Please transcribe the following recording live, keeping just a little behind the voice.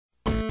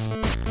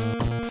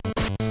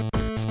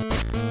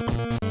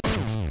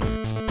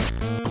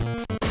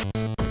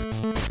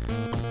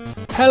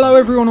Hello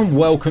everyone and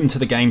welcome to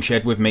the Game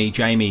Shed with me,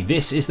 Jamie.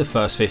 This is the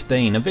First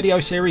 15, a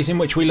video series in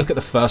which we look at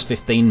the first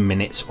 15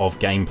 minutes of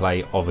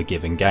gameplay of a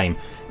given game.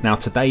 Now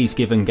today's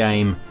given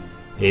game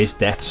is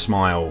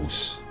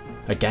Deathsmiles,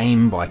 a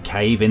game by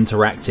Cave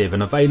Interactive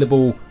and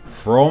available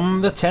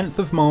from the 10th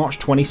of March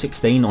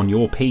 2016 on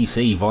your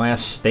PC via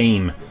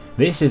Steam.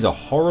 This is a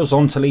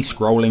horizontally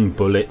scrolling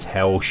bullet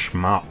hell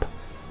shmup.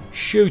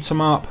 Shoot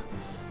 'em up,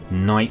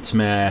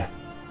 nightmare.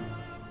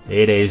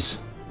 It is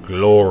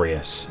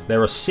glorious.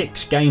 There are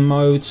 6 game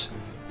modes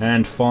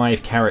and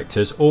 5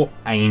 characters or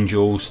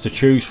angels to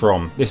choose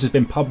from. This has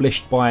been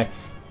published by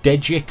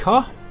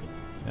Degica.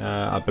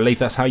 I believe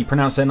that's how you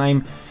pronounce their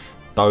name.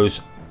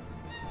 Those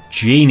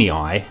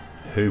genii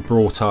who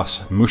brought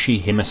us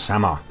Mushi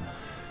Hime-sama.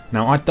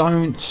 Now I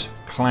don't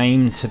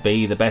claim to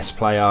be the best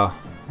player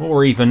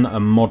or even a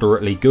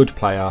moderately good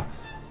player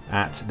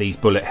at these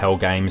bullet hell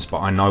games,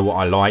 but I know what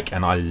I like,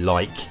 and I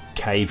like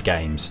cave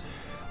games.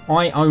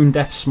 I own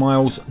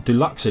Deathsmiles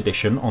Deluxe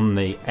Edition on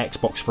the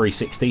Xbox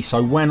 360,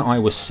 so when I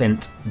was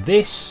sent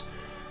this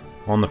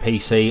on the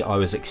PC, I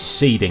was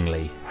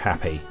exceedingly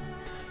happy.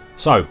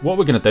 So what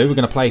we're going to do, we're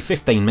going to play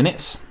 15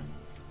 minutes,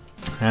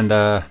 and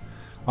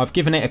I've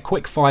given it a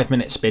quick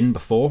 5-minute spin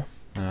before,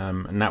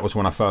 and that was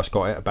when I first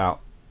got it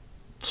about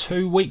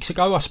 2 weeks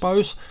ago, I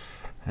suppose.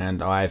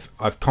 And I've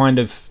kind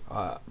of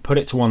put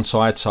it to one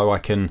side so I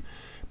can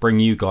bring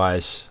you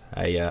guys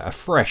a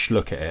fresh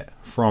look at it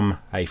from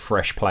a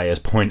fresh player's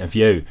point of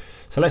view.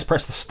 So let's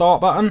press the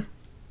start button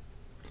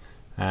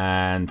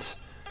and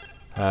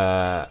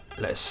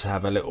let's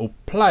have a little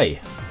play.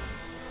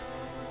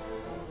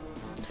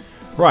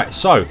 Right,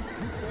 so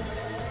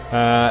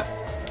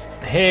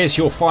here's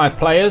your 5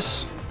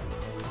 players.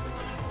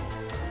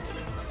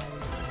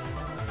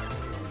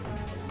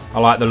 I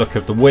like the look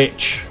of the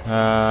witch,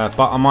 but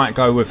I might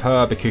go with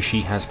her because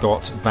she has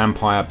got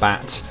vampire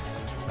bat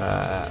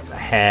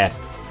hair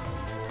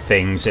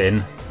things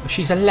in.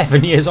 She's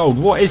 11 years old.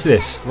 What is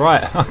this?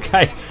 Right,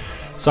 okay.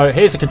 So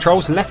here's the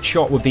controls. Left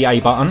shot with the A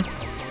button.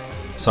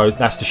 So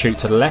that's to shoot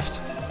to the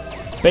left.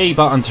 B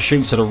button to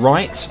shoot to the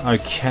right.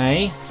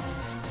 Okay.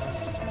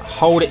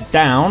 Hold it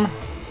down.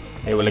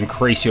 It will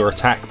increase your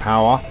attack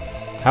power.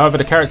 However,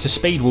 the character's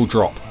speed will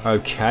drop.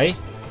 Okay.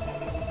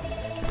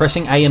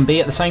 Pressing A and B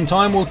at the same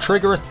time will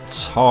trigger a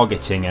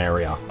targeting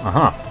area.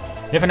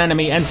 If an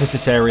enemy enters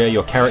this area,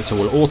 your character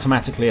will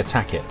automatically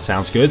attack it.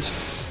 Sounds good.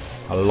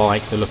 I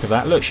like the look of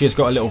that. Look, she has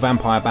got a little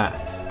vampire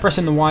bat.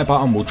 Pressing the Y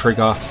button will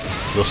trigger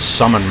your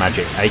summon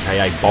magic,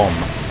 aka bomb.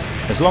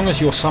 As long as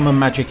your summon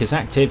magic is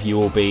active, you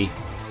will be,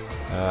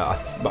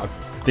 I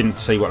didn't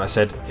see what I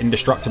said,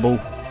 indestructible,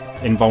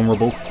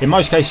 invulnerable. In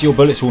most cases, your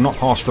bullets will not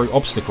pass through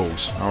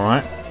obstacles.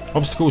 Alright?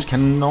 Obstacles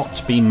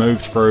cannot be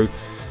moved through,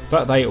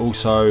 but they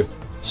also...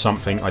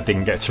 something I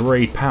didn't get to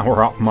read.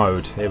 Power up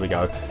mode. Here we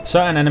go.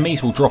 Certain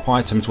enemies will drop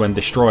items when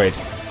destroyed.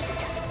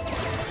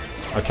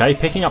 Okay,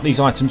 picking up these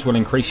items will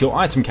increase your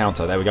item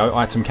counter. There we go.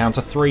 Item counter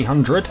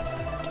 300.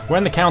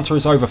 When the counter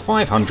is over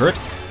 500,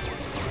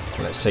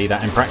 let's see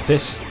that in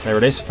practice. There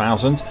it is,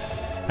 1000.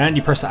 And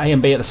you press the A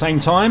and B at the same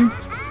time.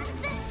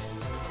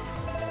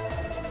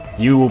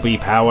 You will be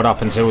powered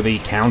up until the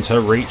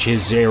counter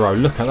reaches 0.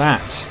 Look at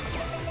that.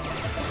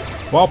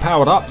 While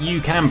powered up,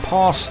 you can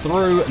pass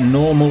through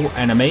normal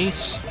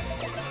enemies.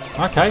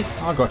 Okay,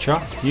 I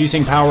gotcha.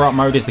 Using power up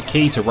mode is the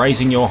key to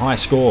raising your high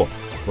score.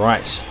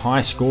 Right,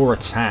 high score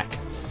attack.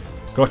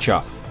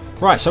 Gotcha.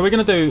 Right, so we're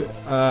going to do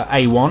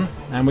A1,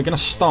 and we're going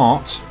to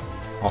start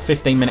our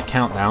 15-minute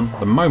countdown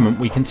the moment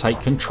we can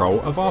take control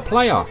of our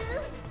player.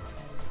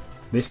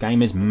 This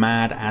game is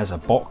mad as a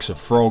box of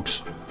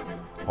frogs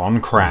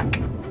on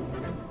crack.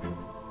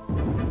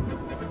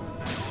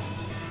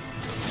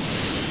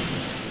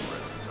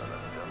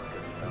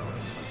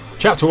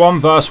 Chapter 1,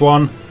 verse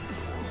 1.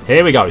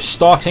 Here we go.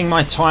 Starting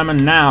my timer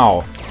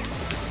now.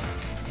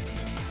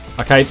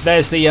 Okay,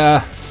 there's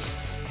the...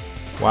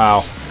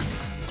 wow.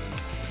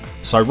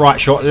 So right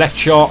shot, left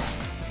shot.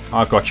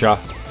 I've gotcha.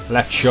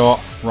 Left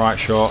shot, right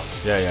shot.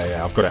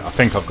 Yeah. I've got it. I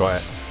think I've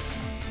got it.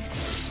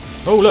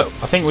 Oh, look.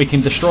 I think we can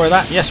destroy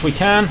that. Yes, we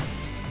can.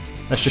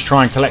 Let's just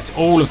try and collect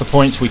all of the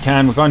points we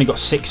can. We've only got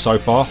 6 so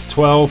far.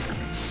 12.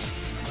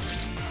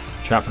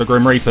 Shout for the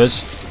Grim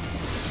Reapers.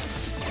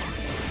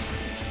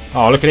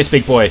 Oh, look at this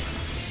big boy.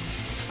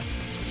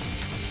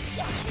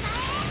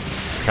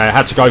 Okay, I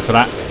had to go for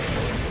that.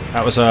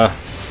 That was a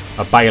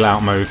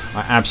bailout move.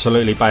 I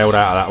absolutely bailed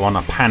out of that one.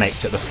 I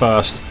panicked at the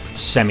first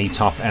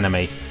semi-tough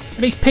enemy.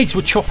 And these pigs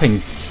were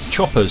chopping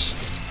choppers.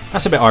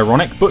 That's a bit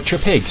ironic. Butcher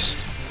pigs.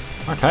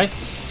 Okay.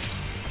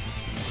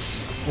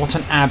 What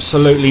an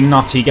absolutely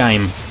nutty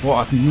game.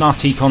 What a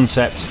nutty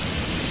concept.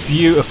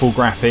 Beautiful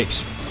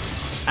graphics.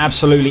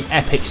 Absolutely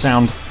epic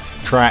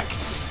soundtrack.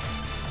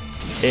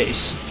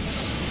 It's...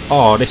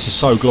 oh, this is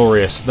so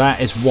glorious. That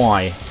is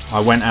why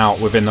I went out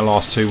within the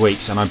last 2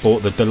 weeks and I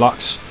bought the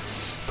deluxe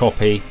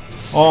copy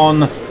on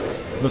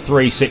the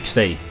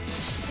 360.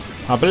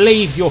 I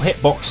believe your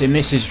hitbox in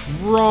this is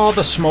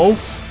rather small,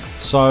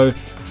 so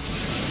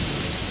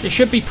it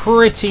should be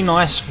pretty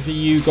nice for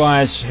you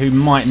guys who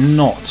might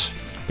not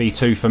be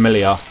too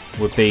familiar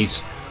with these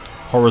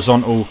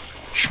horizontal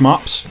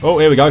shmups. Oh,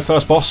 here we go,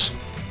 first boss.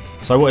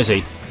 So what is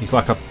he? He's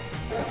like a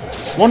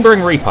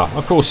Wandering Reaper.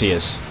 Of course he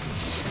is.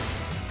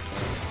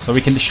 So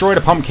we can destroy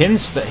the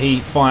pumpkins that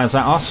he fires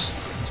at us.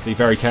 Let's be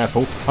very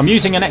careful. I'm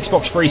using an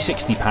Xbox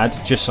 360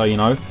 pad, just so you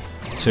know,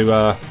 to...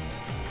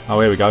 oh,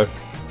 here we go.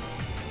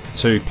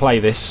 To play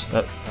this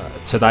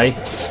today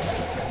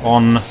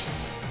on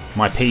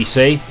my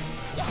PC.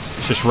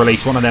 Let's just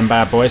release one of them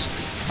bad boys.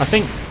 I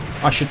think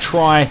I should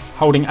try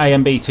holding A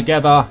and B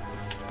together.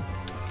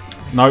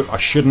 No, I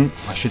shouldn't.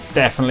 I should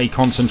definitely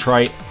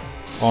concentrate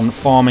on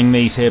farming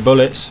these here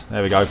bullets.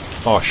 There we go.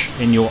 Bosh,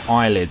 in your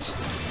eyelids.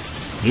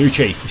 You,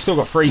 Chief. We've still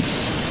got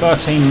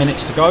 13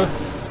 minutes to go.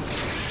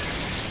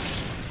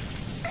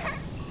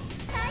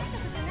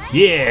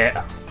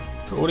 Yeah!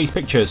 Look at all these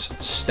pictures.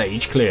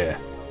 Stage clear.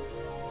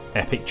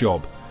 Epic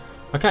job.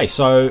 Okay,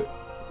 so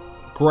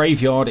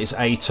Graveyard is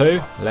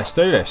A2. Let's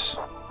do this.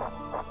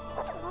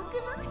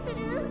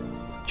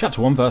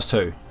 Chapter 1, verse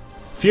 2.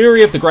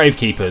 Fury of the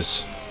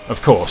Gravekeepers.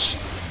 Of course.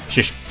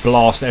 Just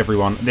blast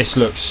everyone. This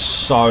looks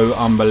so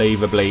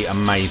unbelievably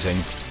amazing.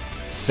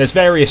 There's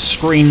various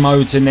screen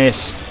modes in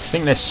this. I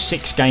think there's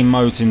 6 game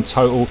modes in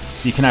total.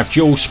 You can have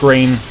dual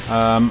screen.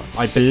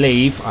 I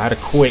believe I had a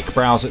quick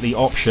browse at the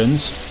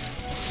options.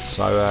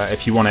 So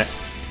if you want it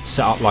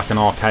set up like an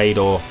arcade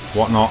or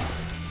whatnot,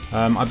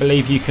 I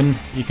believe you can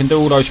do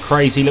all those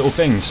crazy little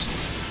things.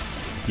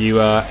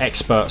 You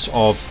experts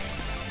of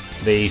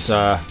these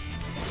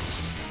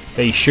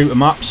shoot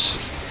 'em ups,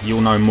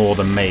 you'll know more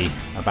than me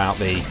about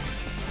the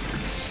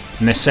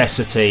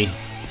necessity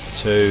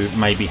to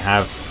maybe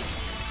have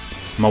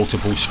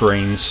multiple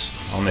screens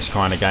on this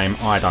kind of game.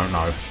 I don't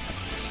know.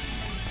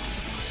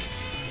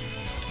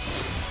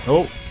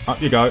 Oh,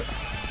 up you go.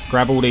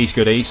 Grab all these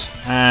goodies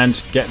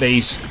and get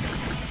these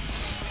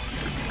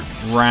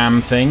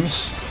ram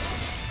things.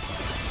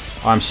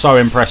 I'm so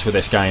impressed with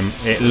this game.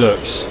 It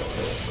looks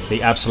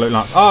the absolute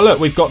nuts. Oh, look,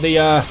 we've got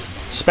the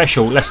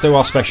special. Let's do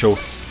our special.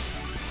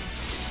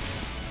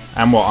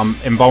 And what? I'm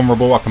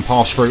invulnerable. I can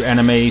pass through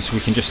enemies. We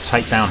can just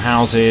take down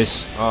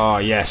houses. Oh,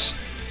 yes.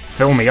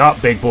 Fill me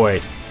up, big boy.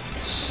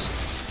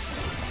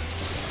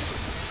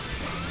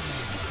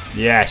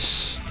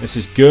 Yes. This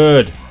is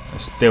good.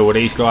 Let's deal with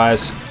these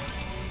guys.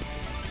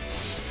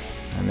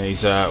 And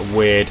these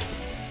weird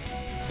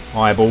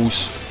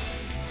eyeballs.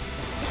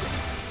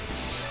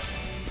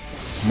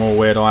 More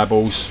weird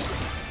eyeballs.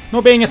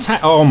 Not being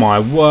attacked. Oh, my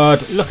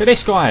word. Look at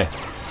this guy.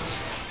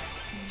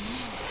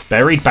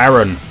 Buried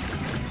Baron.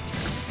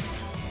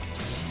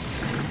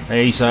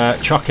 He's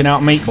chucking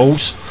out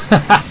meatballs.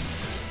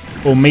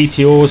 Or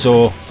meteors,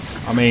 or...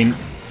 I mean,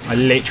 I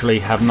literally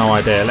have no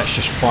idea. Let's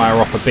just fire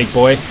off a big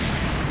boy.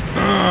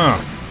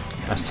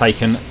 That's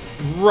taken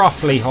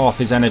roughly half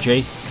his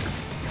energy.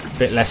 A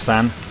bit less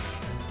than.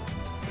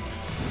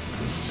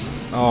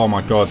 Oh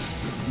my god.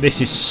 This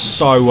is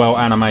so well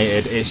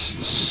animated. It's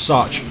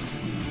such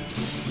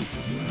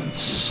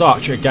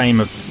a game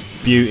of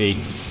beauty.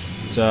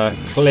 It's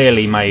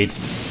clearly made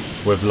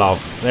with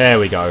love. There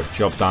we go.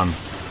 Job done.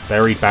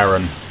 Buried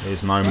Baron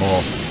is no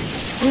more.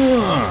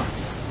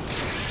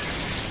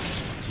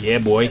 Yeah,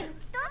 boy.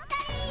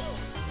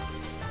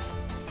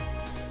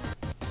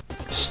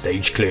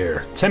 Stage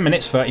clear. 10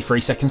 minutes,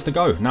 33 seconds to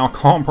go. Now, I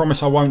can't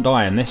promise I won't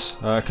die in this,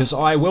 because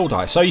I will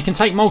die. So you can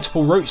take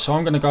multiple routes, so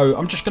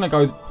I'm just going to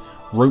go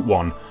route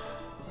 1.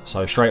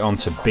 So straight on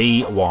to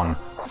B1.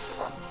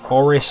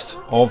 Forest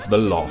of the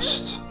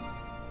Lost.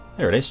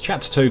 There it is.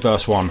 Chapter 2,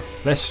 verse 1.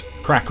 Let's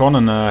crack on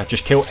and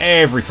just kill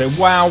everything.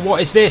 Wow,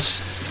 what is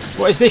this?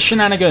 What is this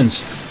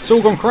shenanigans? It's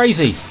all gone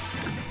crazy.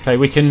 Okay,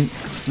 we can...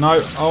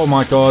 No. Oh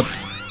my god.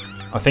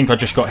 I think I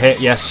just got hit.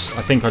 Yes,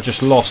 I think I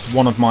just lost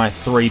one of my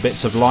 3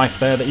 bits of life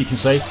there that you can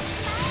see.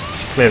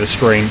 Let's clear the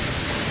screen.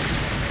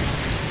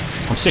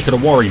 I'm sick of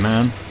the worry,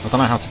 man. I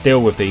don't know how to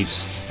deal with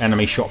these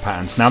enemy shot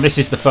patterns. Now, this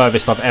is the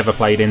furthest I've ever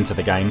played into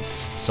the game.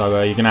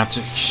 So you're going to have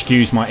to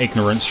excuse my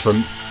ignorance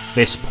from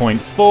this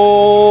point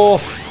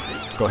forth.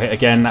 Got hit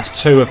again.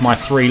 That's 2 of my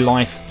 3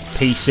 life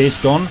pieces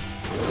gone.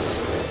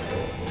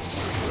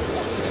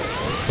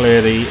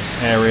 Clear the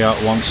area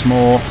once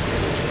more.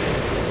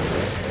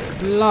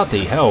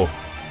 Bloody hell.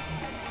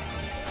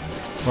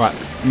 Right,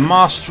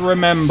 must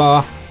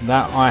remember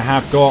that I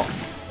have got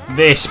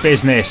this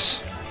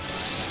business.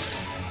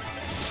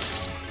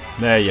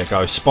 There you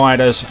go.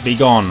 Spiders, be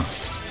gone.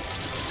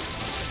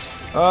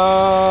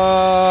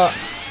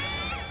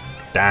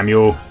 Damn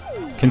you.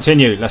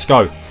 Continue, let's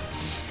go.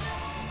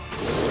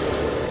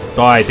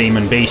 Die,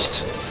 demon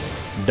beast.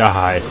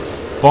 Die.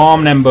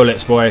 Farm them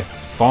bullets, boy.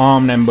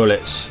 Farm them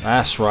bullets.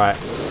 That's right.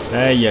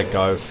 There you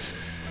go.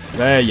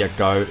 There you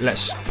go.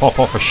 Let's pop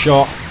off a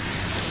shot.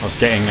 I was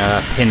getting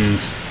pinned.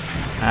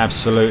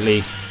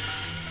 Absolutely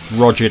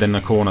rogered in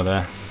the corner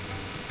there.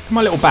 Come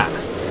on, little bat.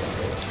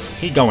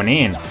 Heat going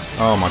in.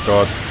 Oh my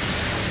god.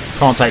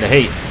 Can't take the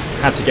heat.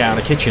 Had to get out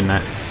of the kitchen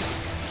there.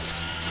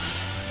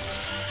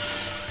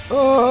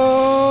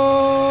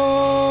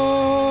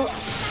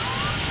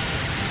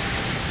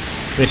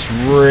 This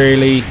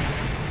really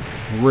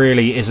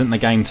really isn't the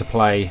game to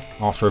play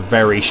after a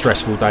very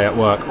stressful day at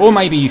work. Or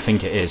maybe you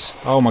think it is.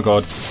 Oh my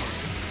god.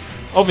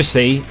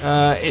 Obviously,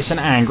 it's an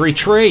angry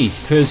tree,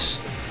 because...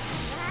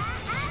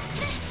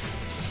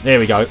 There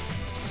we go.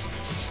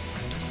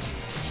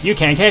 You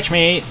can't catch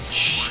me!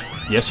 Shh.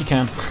 Yes, you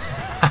can.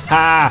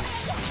 Haha!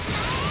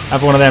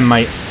 Have one of them,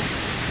 mate.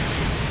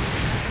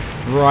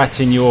 Right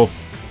in your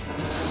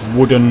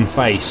wooden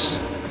face.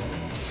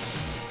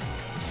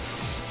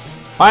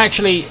 I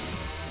actually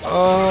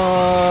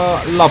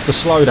love the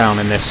slowdown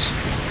in this.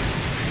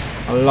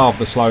 I love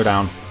the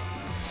slowdown.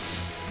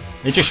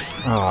 It just...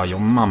 Oh, your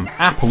mum.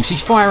 Apples.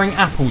 He's firing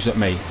apples at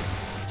me.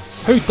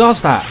 Who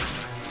does that?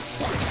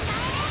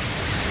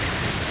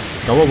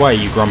 Go away,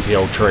 you grumpy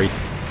old tree.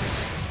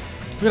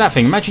 Look at that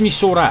thing. Imagine you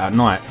saw that at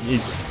night.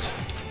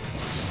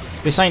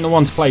 This ain't the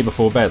one to play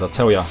before bed, I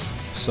tell ya.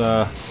 It's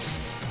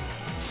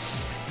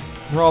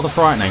rather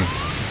frightening.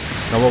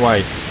 Go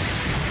away.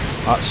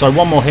 So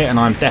one more hit and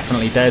I'm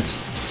definitely dead.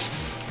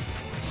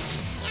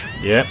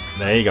 Yep,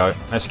 there you go.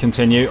 Let's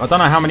continue. I don't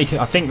know how many...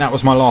 I think that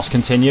was my last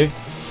continue.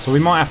 So we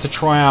might have to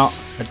try out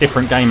a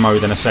different game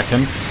mode in a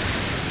second.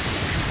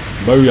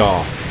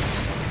 Booyah.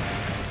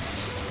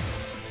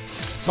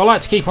 So I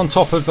like to keep on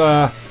top of...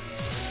 oh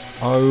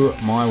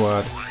my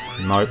word.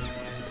 Nope.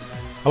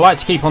 I like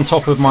to keep on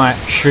top of my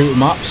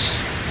shoot-em-ups.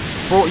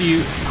 Brought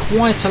you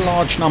quite a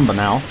large number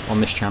now on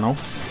this channel.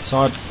 So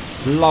I'd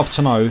love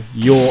to know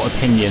your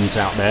opinions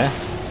out there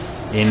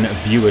in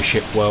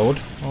viewership world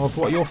of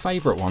what your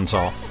favourite ones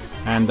are.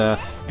 And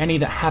any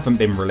that haven't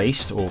been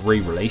released or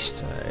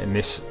re-released in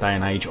this day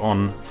and age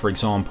on, for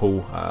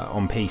example,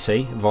 on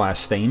PC via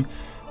Steam.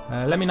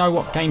 Let me know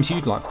what games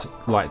you'd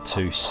like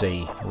to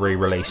see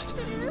re-released.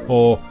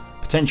 Or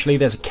potentially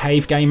there's a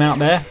cave game out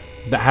there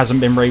that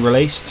hasn't been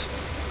re-released.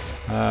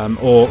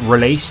 Or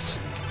released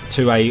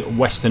to a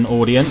Western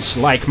audience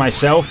like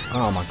myself.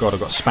 Oh my god, I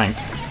got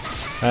spanked.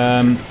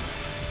 Let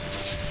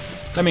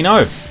me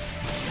know.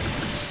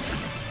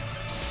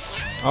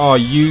 Oh,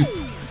 you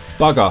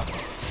bugger.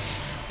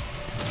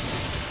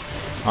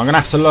 I'm going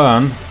to have to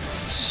learn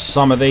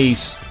some of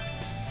these.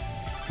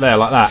 There,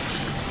 like that.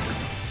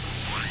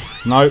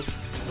 Nope.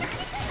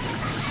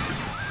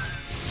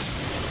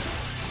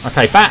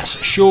 Okay, bats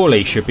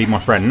surely should be my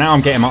friend. Now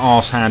I'm getting my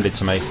arse handed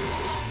to me.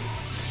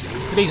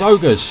 Look at these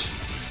ogres.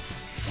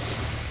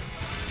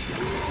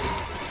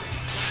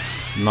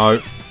 No.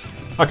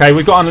 Okay,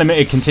 we've got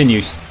unlimited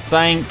continues.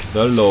 Thank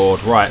the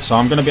Lord. Right, so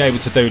I'm going to be able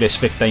to do this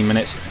 15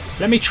 minutes.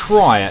 Let me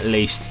try at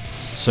least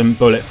some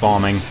bullet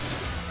farming.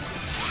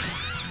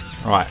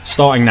 Right,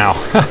 starting now.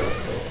 Look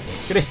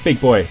at this big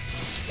boy.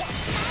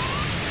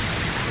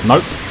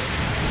 Nope.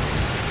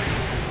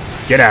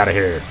 Get out of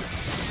here,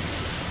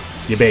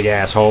 you big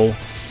asshole.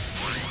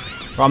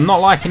 But I'm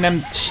not liking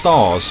them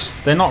stars.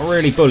 They're not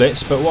really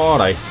bullets, but what are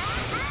they?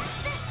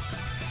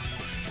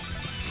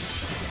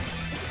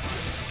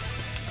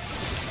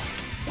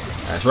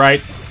 That's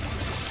right.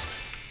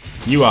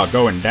 You are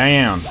going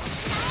down.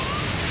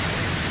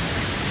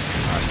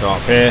 Let's go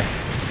up here.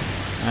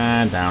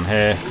 And down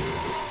here.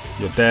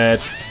 You're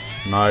dead.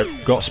 No,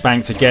 got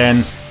spanked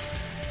again.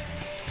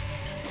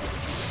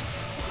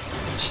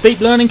 Steep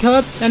learning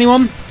curve?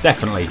 Anyone?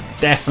 Definitely.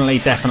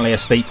 Definitely a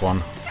steep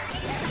one.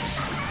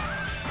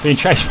 Being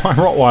chased by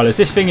Rottweilers.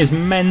 This thing is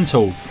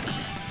mental.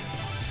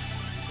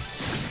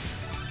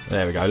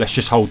 There we go. Let's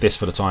just hold this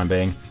for the time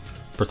being.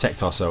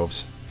 Protect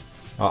ourselves.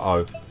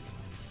 Uh-oh.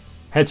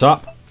 Heads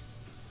up.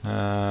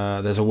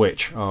 There's a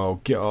witch. Oh,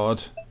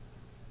 God.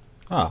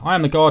 Ah, I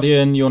am the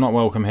Guardian. You're not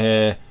welcome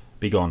here.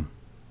 Be gone.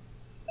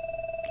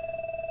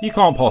 You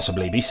can't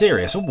possibly be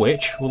serious. A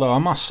witch? Although I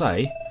must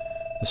say,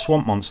 the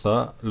swamp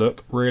monster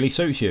look really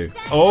suits you.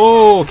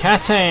 Oh,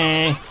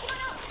 catty!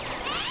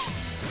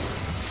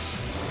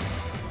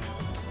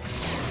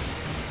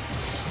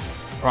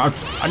 Right,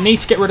 I need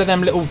to get rid of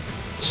them little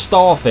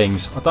star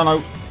things. I don't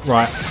know.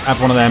 Right,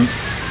 have one of them.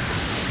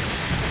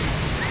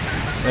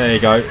 There you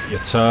go, you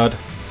turd.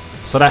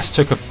 So that's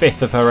took a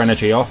fifth of her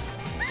energy off.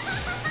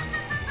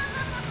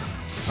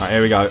 Right,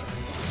 here we go.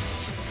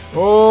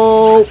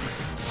 Oh!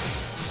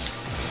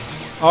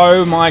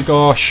 Oh my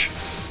gosh.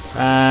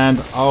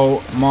 And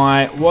oh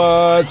my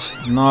words.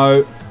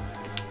 No.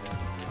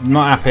 I'm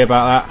not happy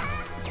about that.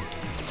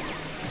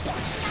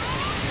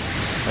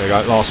 There we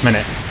go, last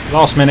minute.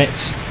 Last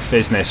minute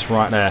business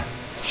right there.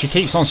 She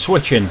keeps on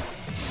switching.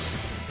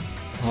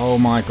 Oh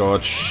my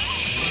god.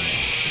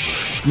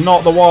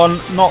 Not the one,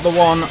 not the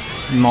one,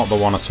 not the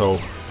one at all.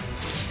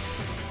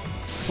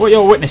 What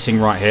you're witnessing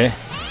right here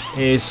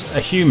is a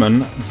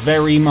human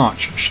very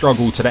much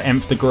struggle to the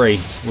nth degree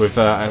with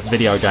a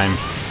video game.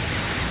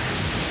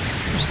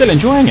 I'm still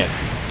enjoying it.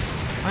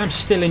 I am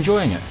still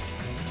enjoying it.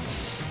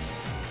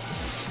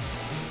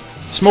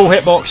 Small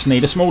hitbox,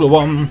 need a smaller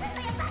one.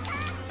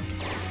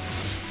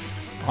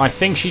 I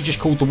think she just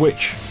called the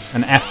witch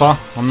an effer.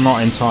 I'm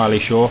not entirely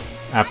sure.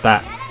 Have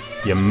that,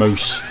 you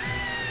moose.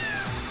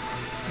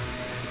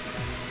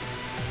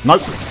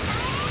 Nope.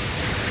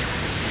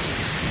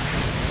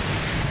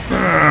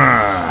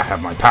 I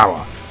have my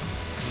power.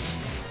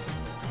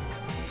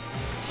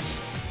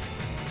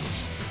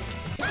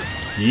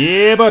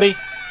 Yeah, buddy.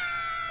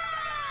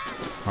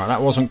 Right,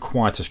 that wasn't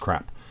quite as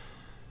crap.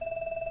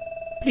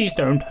 Please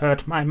don't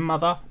hurt my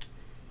mother.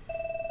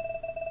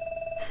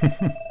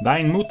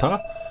 Dein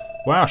Mutter?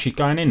 Wow, she's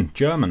going in.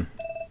 German.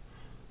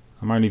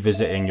 I'm only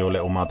visiting your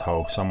little mud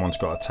hole. Someone's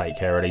got to take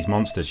care of these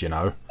monsters, you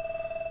know.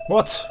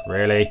 What?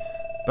 Really?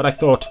 But I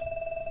thought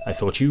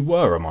you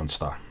were a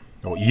monster.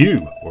 Or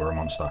you were a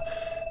monster.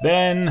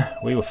 Then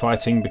we were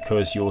fighting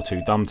because you're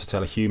too dumb to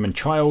tell a human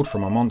child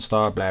from a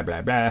monster. Blah,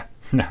 blah, blah.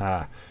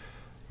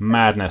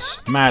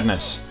 Madness.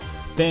 Madness.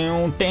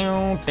 Down,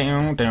 down,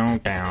 down, down,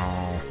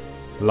 down.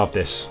 Love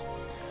this.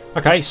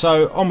 Okay,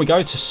 so on we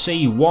go to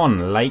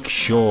C1, Lake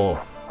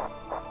Shore.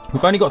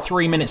 We've only got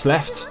 3 minutes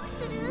left.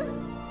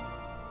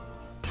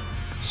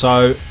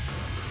 So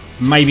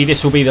maybe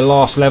this will be the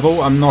last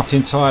level. I'm not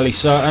entirely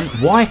certain.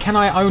 Why can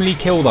I only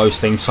kill those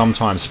things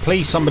sometimes?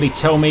 Please somebody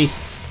tell me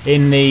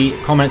in the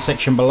comment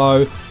section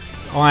below.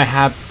 I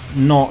have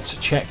not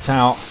checked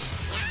out.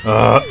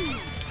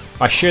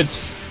 I should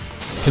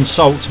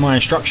consult my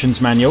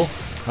instructions manual.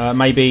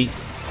 Maybe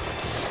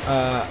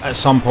at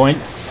some point.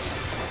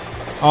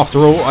 After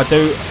all, I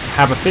do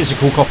have a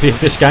physical copy of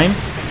this game,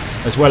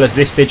 as well as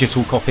this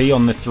digital copy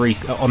on the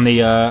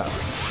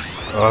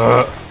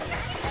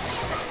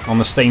on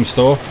the Steam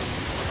store.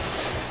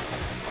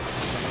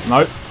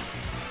 Nope.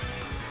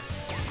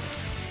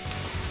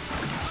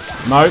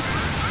 Nope.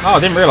 Oh, I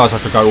didn't realise I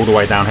could go all the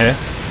way down here.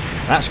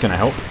 That's going to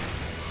help.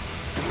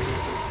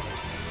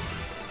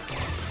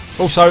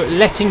 Also,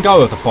 letting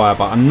go of the fire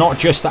button, not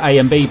just the A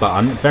and B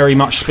button, very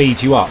much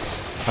speeds you up.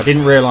 I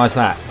didn't realise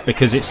that,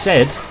 because it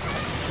said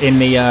in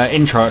the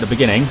intro at the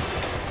beginning,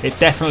 it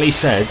definitely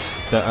said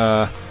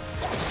that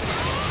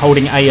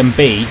holding A and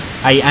B,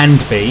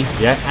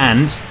 yeah,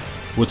 and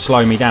would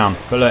slow me down.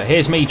 But look,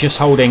 here's me just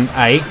holding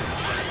A,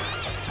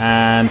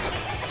 and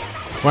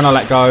when I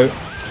let go,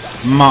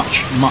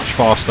 much, much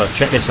faster.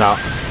 Check this out.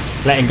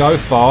 Letting go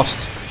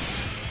fast,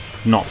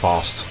 not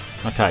fast.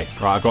 Okay,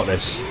 right, I got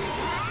this.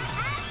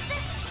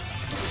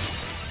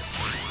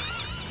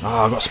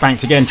 Oh, I got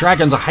spanked again.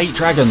 Dragons, I hate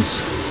dragons.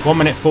 1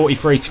 minute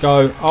 43 to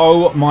go.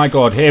 Oh my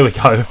god, here we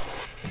go.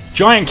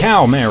 Giant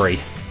cow, Mary.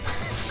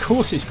 Of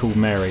course it's called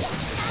Mary.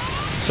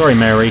 Sorry,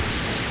 Mary.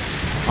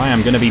 I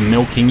am going to be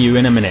milking you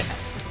in a minute.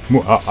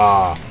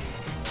 Right.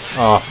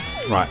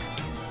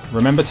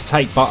 Remember to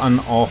take button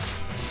off.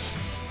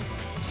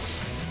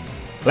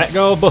 Let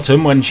go of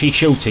button when she's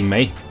shooting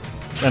me.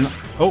 Then,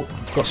 oh,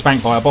 got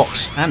spanked by a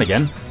box. And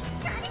again.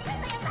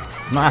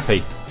 Not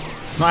happy.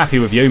 Not happy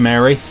with you,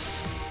 Mary.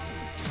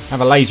 Have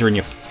a laser in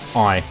your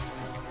eye.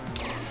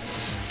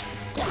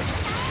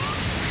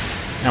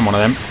 And one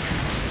of them.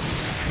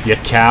 You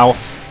cow.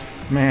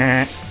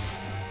 Meh.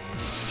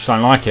 She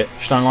don't like it.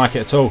 She don't like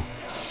it at all.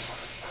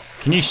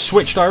 Can you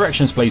switch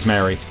directions, please,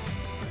 Mary?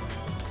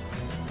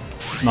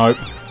 Nope.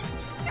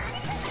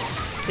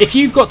 If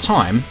you've got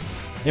time,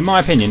 in my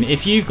opinion,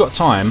 if you've got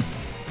time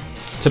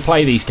to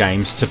play these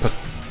games to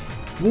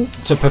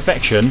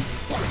perfection,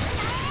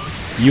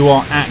 you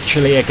are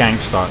actually a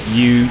gangster.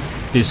 You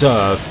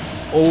deserve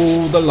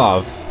all the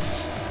love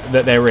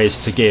that there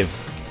is to give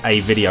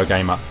a video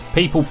gamer.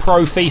 People,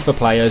 pro FIFA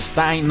players,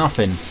 that ain't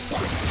nothing.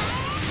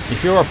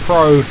 If you're a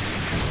pro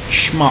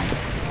SHMUP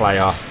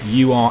player,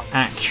 you are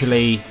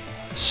actually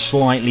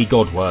slightly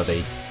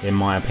god-worthy, in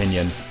my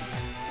opinion.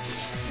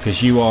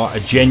 Because you are a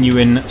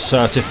genuine,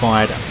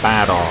 certified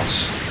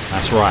badass.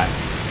 That's right.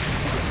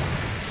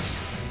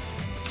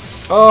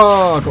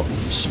 Oh, I got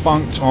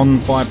spunked on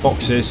by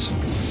boxes.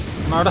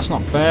 No, that's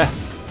not fair.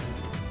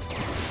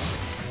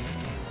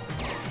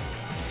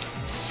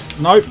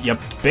 Nope, you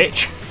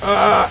bitch.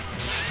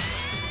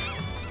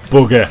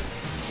 Booger.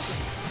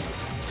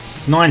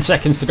 9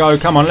 seconds to go.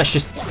 Come on, let's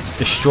just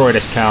destroy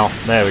this cow.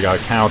 There we go,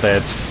 cow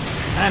dead.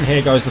 And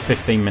here goes the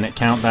 15-minute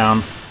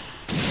countdown.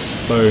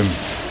 Boom.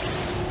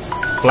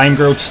 Flame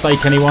grilled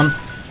steak, anyone?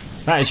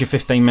 That is your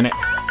 15-minute.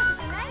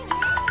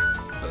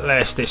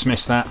 Let's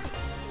dismiss that.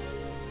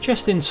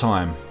 Just in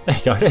time. There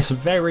you go. There's a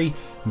very,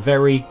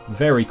 very,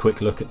 very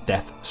quick look at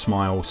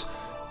Deathsmiles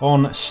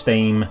on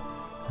Steam.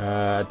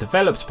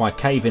 Developed by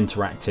Cave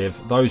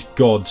Interactive, those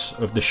gods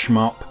of the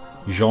shmup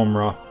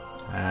genre,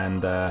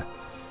 and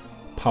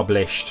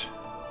published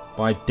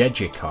by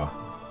Degica.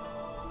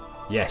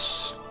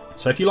 Yes.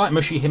 So if you like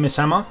Mushi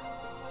Himisama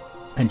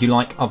and you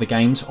like other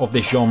games of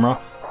this genre,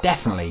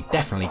 definitely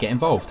get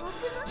involved.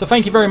 So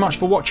thank you very much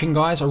for watching,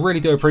 guys. I really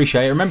do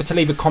appreciate it. Remember to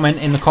leave a comment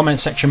in the comment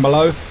section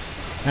below.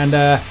 And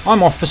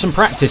I'm off for some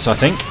practice, I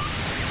think.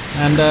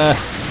 And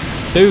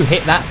do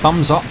hit that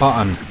thumbs up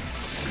button.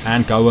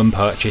 And go and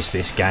purchase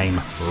this game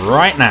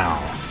right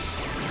now.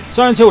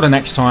 So until the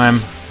next time,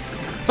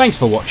 thanks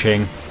for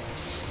watching.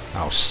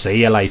 I'll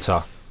see you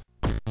later.